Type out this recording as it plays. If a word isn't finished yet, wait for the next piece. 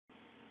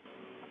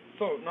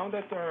So now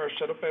that our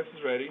shadow path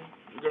is ready,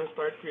 we're gonna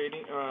start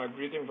creating a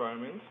grid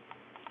environment.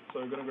 So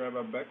we're gonna grab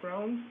a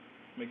background,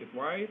 make it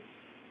white,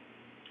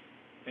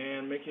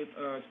 and make it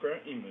a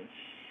square image.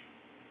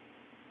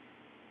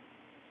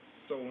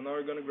 So now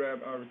we're gonna grab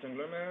our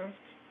rectangular mask,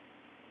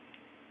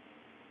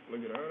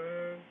 plug it on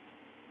it,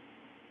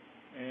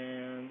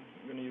 and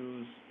we're gonna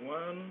use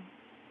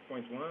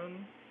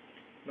 1.1.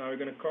 Now we're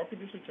gonna copy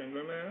this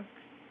rectangular mask,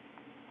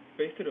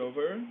 paste it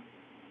over,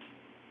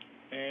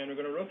 and we're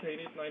gonna rotate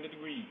it 90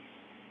 degrees.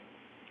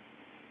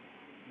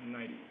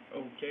 90.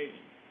 Okay.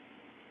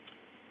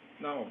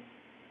 Now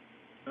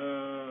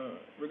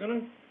we're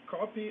gonna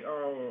copy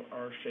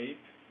our shape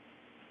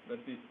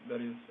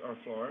that is our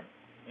floor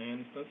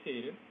and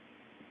instantiate it.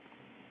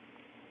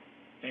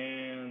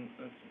 And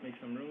let's make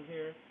some room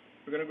here.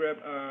 We're gonna grab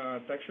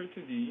texture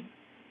 2D.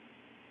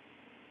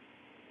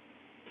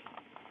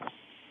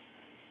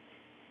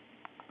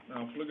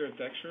 Now plug our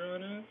texture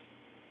on it.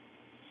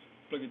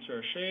 Plug it to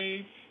our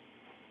shape.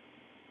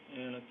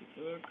 And let's take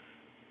a look.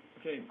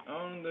 Okay,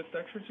 on the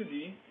texture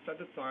 2D, set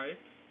the type.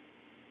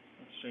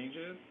 Let's change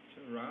it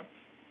to wrap.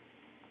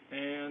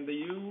 And the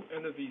U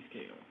and the V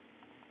scale.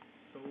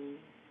 So,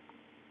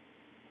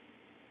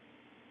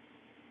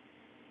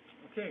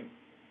 okay.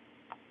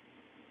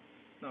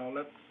 Now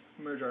let's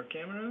merge our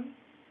camera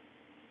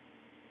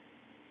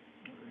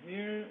over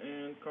here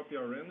and copy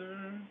our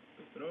render,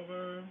 paste it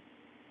over.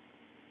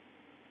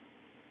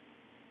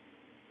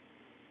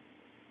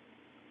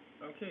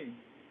 Okay.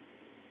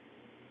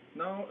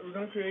 Now we're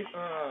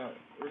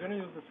gonna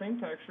use the same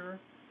texture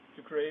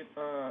to create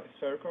a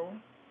spherical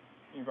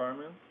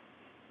environment.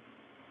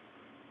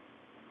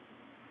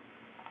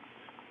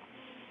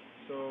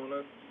 So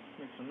let's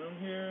make some room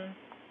here.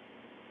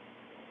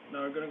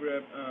 Now we're gonna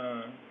grab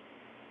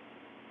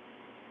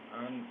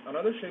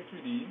another shape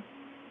 3D.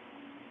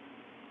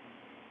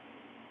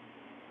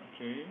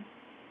 Okay.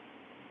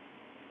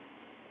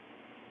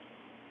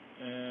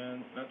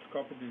 And let's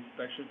copy this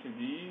texture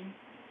 2D.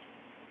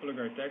 Plug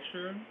our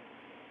texture.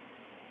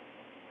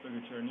 Plug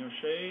it to our new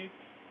shape.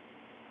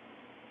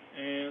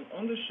 And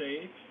on the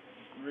shape,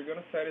 we're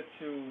gonna set it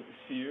to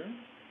sphere.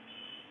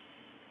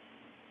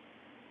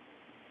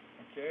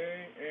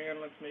 Okay, and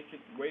let's make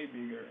it way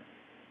bigger.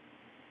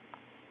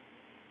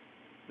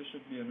 This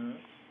should be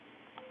enough.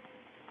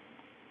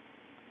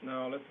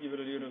 Now let's give it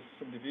a little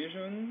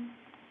subdivision.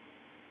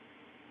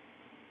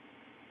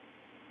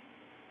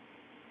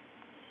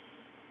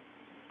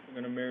 We're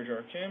gonna merge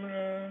our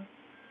camera,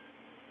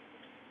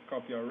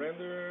 copy our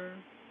renderer.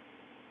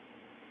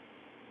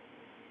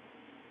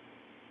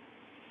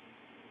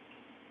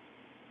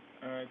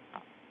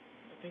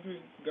 I think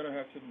we're gonna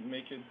have to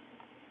make it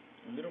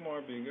a little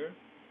more bigger.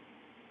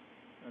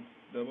 Let's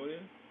double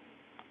it.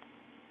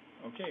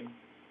 Okay.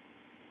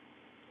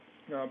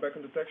 Now back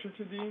on the texture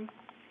 2D.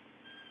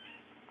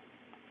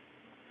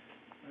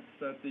 Let's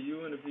set the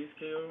U and the V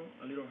scale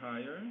a little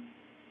higher.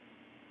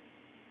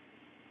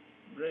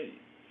 Great.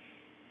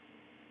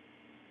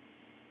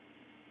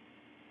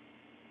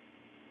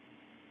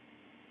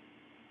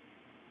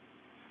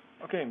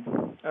 Okay.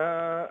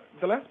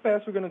 The last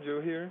pass we're gonna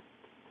do here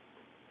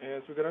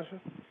is we're gonna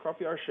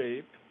copy our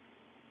shape.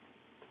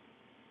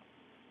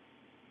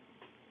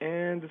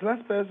 And this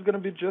last pass is gonna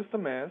be just a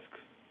mask,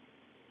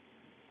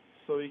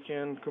 so we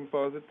can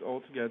compose it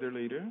all together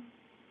later.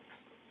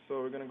 So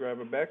we're gonna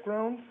grab a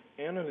background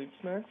and a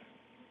ellipse mask,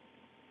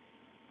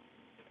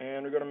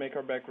 and we're gonna make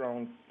our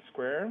background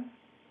square,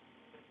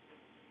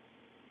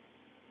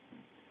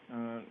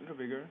 a little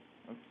bigger.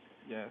 Oops,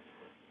 yes.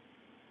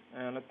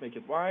 And let's make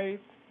it white.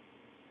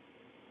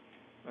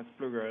 Let's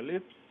plug our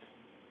ellipse,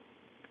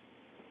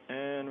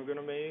 and we're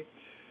gonna make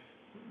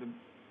the.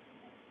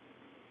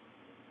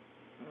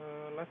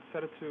 Let's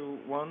set it to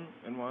 1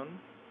 and 1.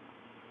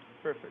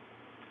 Perfect.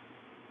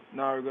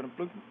 Now we're gonna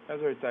plug as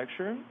our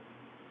texture.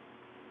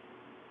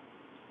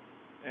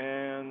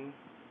 And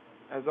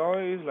as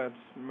always, let's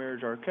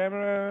merge our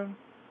camera,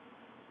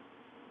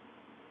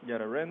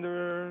 get a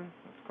renderer,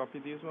 let's copy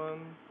this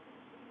one.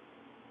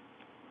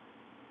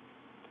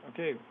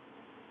 Okay.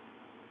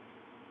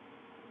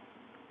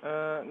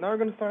 Now we're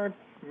going to start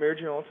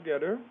merging all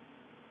together.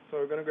 So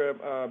we're going to grab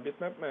a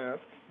bitmap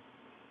mask.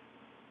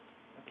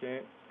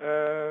 Okay.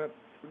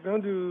 We're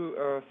going to do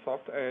a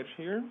soft edge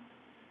here.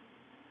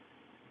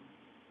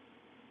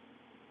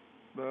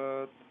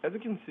 But as you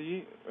can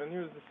see, when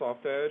you use the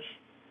soft edge,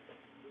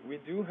 we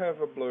do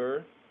have a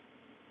blur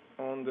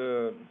on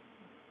the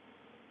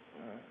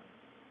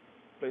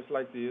place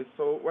like this.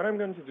 So what I'm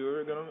going to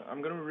do,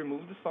 I'm going to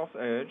remove the soft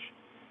edge,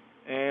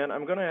 and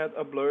I'm going to add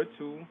a blur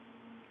tool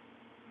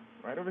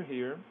right over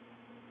here.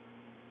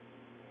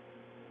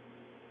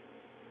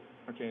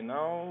 Okay,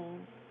 now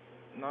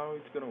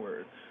it's going to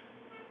work.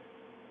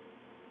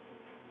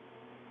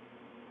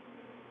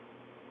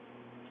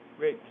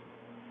 Great.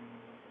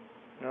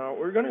 Now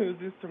we're going to use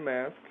this to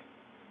mask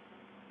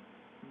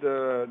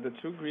the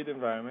two grid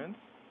environments,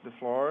 the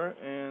floor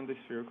and the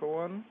spherical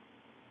one.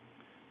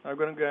 I'm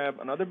going to grab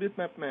another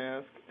bitmap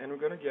mask, and we're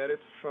going to get it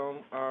from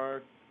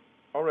our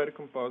already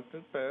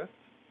composited path.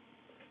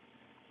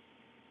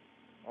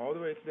 all the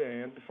way to the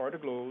end before the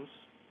glows.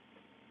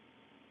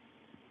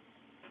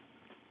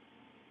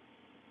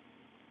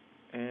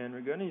 And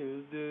we're gonna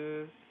use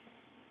this.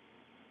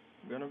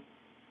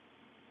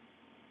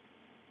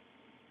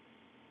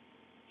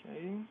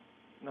 Okay.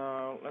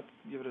 Now let's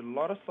give it a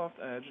lot of soft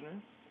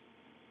edginess.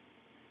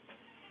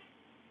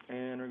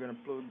 And we're gonna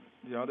plug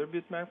the other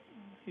bitmap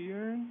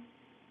here.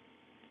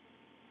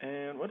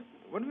 And what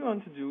we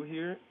want to do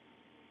here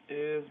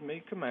is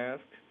make a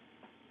mask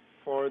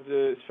for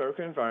the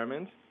spherical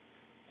environment,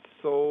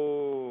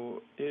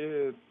 so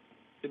it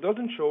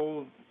doesn't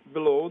show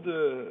below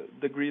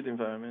the grid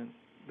environment,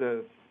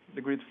 the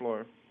grid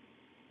floor.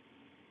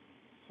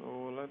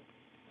 So let's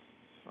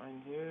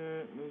find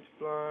here,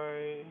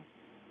 multiply.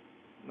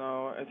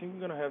 Now I think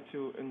we're gonna have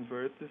to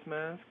invert this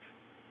mask.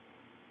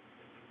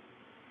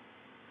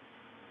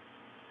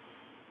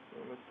 So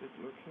let's take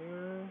a look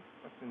here.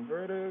 Let's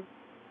invert it.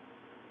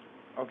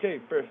 Okay,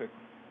 perfect.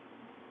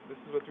 This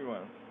is what we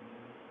want.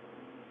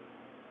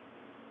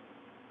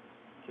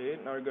 Okay,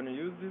 now we're gonna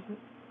use this.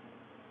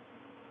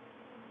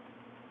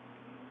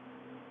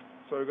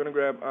 So we're gonna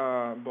grab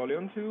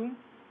boolean tool,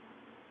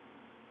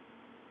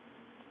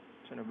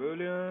 channel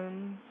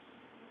boolean.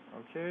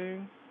 Okay.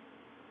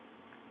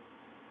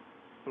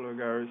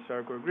 Plug our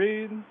circle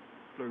grid,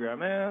 plug our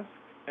mask,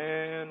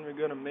 and we're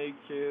gonna make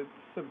it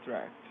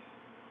subtract.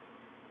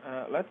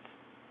 Let's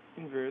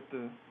invert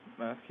the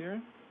mask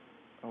here.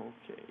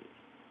 Okay.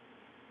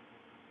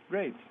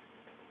 Great.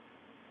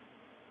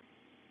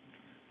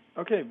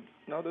 Okay,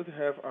 now that we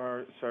have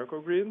our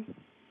circle grid,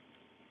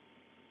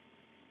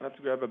 let's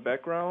grab a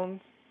background.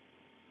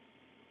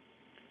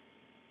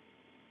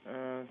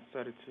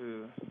 Set it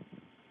to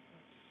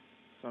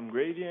some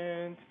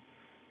gradient.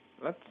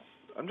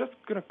 I'm just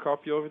gonna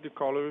copy over the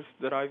colors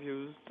that I've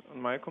used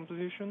on my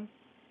composition.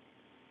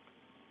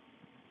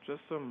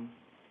 Just some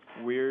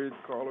weird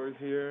colors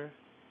here.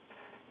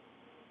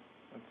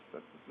 Let's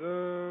set this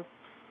up.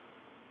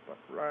 Top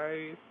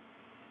right.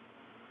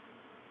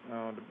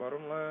 Now the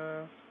bottom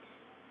left.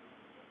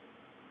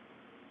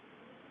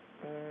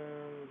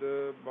 And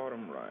the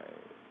bottom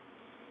right.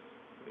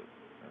 Wait,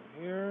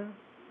 down here.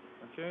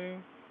 Okay.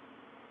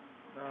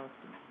 Now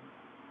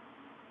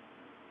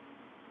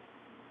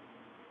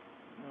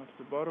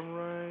to the bottom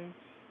right.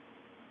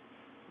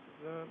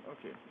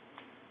 Okay.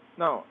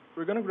 Now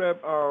we're gonna grab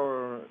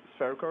our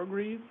spherical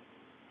grid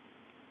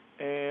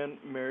and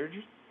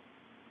merge.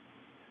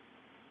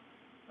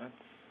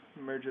 Let's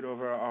merge it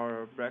over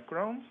our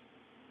background.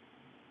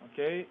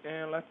 Okay,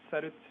 and let's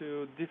set it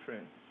to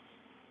difference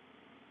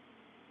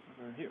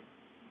over here.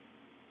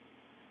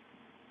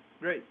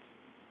 Great.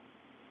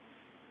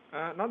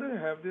 Now that we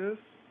have this,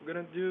 we're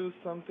gonna do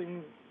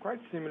something quite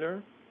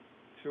similar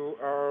to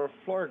our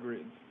floor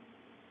grid.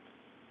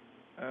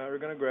 We're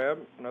gonna grab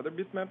another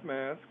bitmap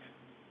mask,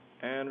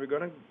 and we're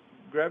gonna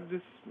grab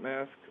this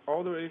mask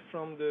all the way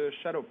from the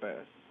shadow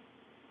path.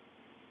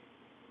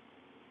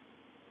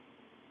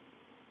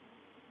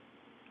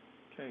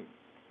 Okay.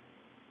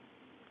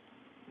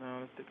 Now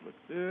let's take a look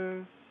at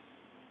this.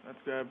 Let's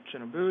grab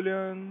channel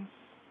booleans,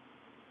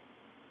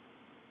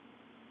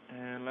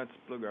 and let's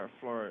plug our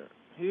floor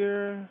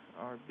here,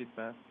 our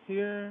bitmap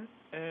here,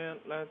 and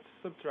let's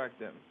subtract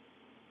them.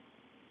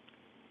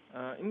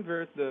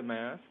 Invert the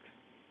mask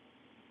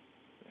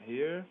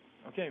here.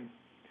 Okay.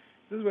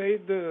 This way,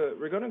 we're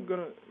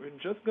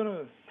just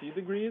gonna see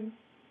the grid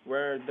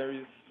where there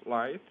is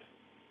light,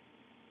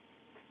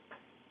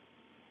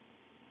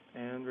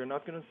 and we're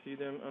not gonna see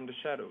them on the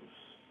shadows.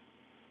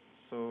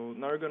 So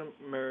now we're gonna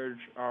merge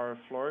our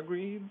floor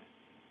grid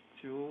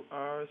to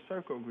our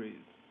circle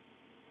grid,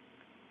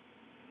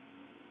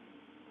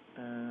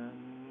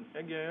 and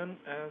again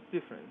as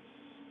difference.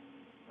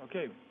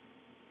 Okay.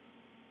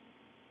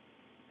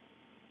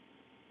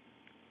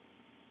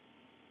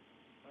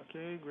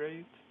 Okay,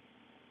 great.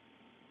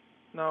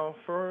 Now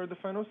for the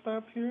final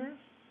step here,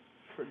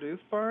 for this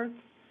part,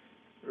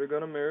 we're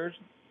gonna merge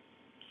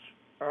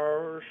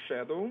our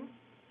shadow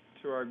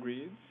to our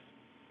grids.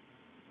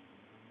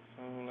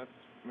 So let's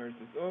merge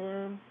this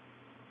over,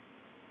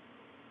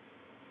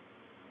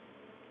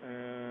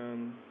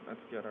 and let's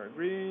get our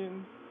grid,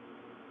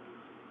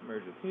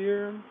 merge it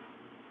here.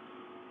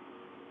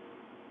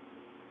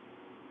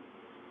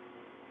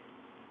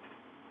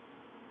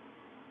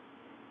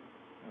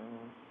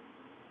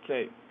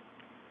 Okay.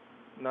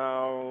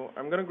 Now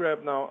I'm gonna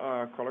grab now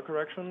a color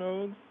correction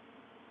node,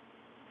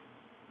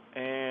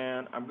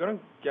 and I'm gonna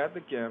get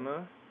the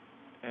gamma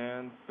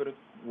and put it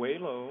way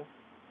low.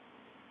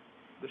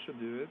 This should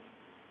do it.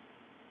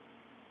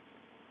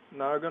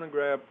 Now I'm gonna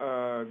grab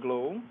a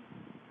glow.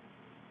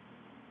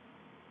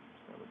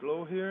 So the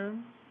glow here.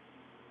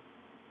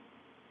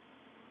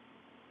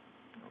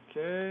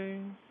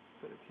 Okay,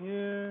 put it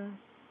here.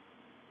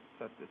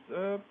 Set this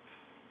up.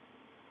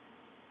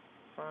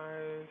 5,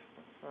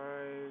 5.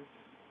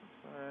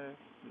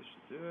 This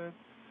should do it.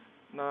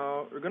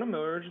 Now we're gonna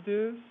merge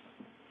this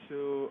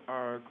to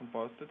our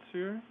composite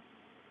sphere.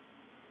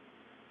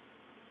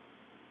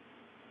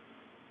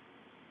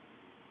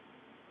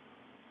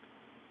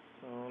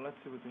 So let's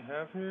see what we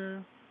have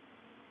here.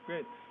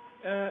 Great.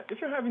 If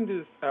you're having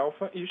this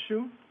alpha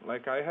issue,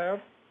 like I have,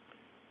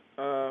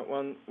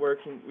 when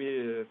working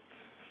with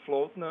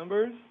float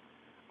numbers,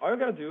 all you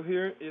gotta do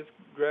here is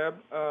grab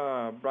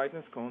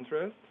brightness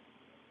contrast,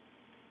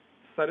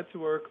 set it to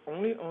work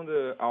only on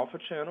the alpha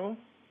channel,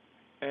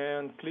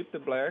 and clip the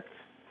black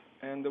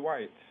and the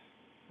white.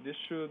 This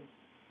should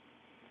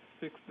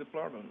fix the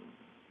problem.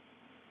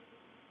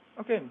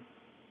 Okay.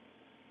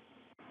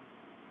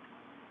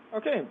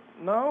 Okay,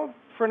 now,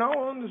 for now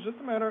on, it's just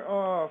a matter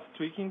of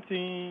tweaking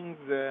things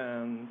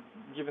and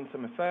giving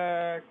some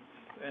effects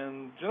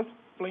and just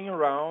playing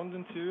around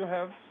until you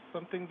have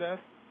something that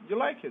you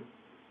like it.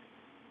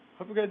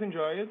 Hope you guys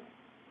enjoy it,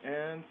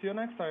 and see you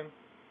next time.